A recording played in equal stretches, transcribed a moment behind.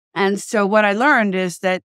And so what I learned is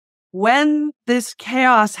that when this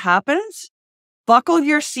chaos happens, buckle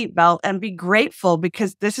your seatbelt and be grateful,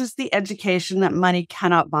 because this is the education that money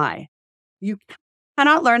cannot buy. You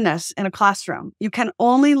cannot learn this in a classroom. You can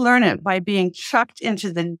only learn it by being chucked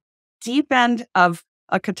into the deep end of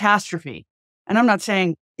a catastrophe. And I'm not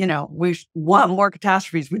saying, we want more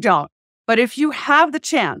catastrophes. We don't. But if you have the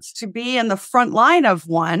chance to be in the front line of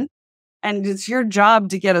one, and it's your job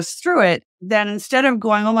to get us through it, then instead of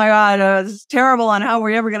going, oh my God, this is terrible on how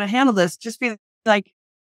we're ever going to handle this, just be like,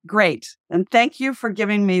 great. And thank you for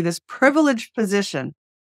giving me this privileged position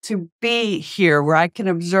to be here where I can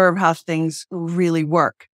observe how things really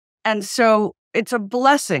work. And so it's a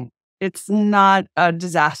blessing. It's not a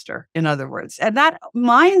disaster, in other words. And that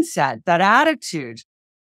mindset, that attitude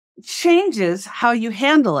changes how you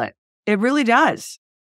handle it. It really does.